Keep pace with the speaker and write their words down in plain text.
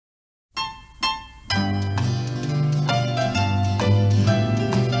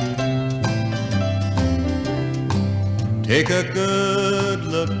Take a good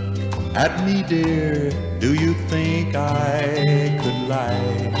look at me, dear. Do you think I could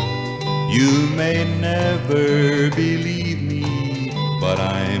lie? You may never believe me, but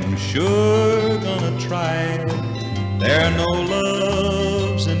I'm sure gonna try. There are no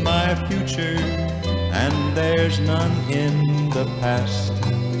loves in my future, and there's none in the past.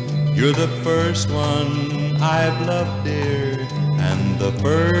 You're the first one I've loved, dear, and the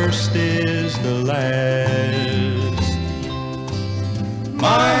first is the last.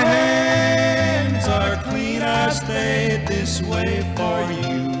 My hands are clean, I stayed this way for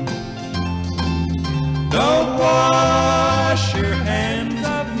you. Don't wash your hands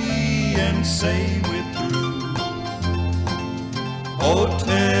of me and say we're through. Oh,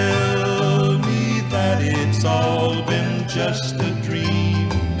 tell me that it's all been just a dream,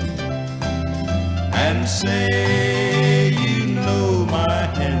 and say you know my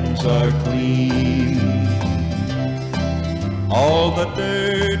hands are clean. All the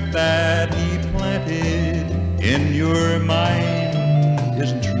dirt that he planted in your mind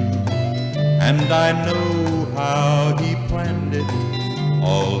isn't true, and I know how he planned it.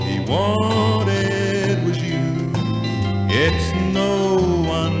 All he wanted was you. It's no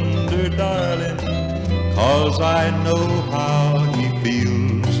wonder, darling, 'cause I know how he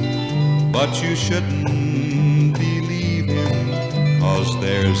feels. But you shouldn't believe him, 'cause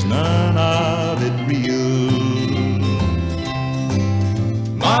there's none of it real.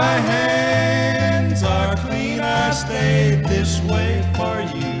 My hands are clean, I stayed this way for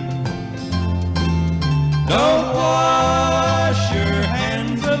you. Don't wash your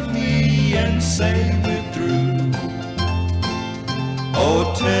hands of me and say we're through. Oh,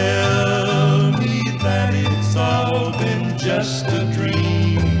 tell me that it's all been just a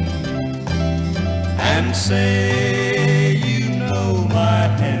dream, and say you know my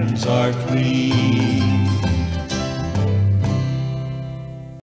hands are clean.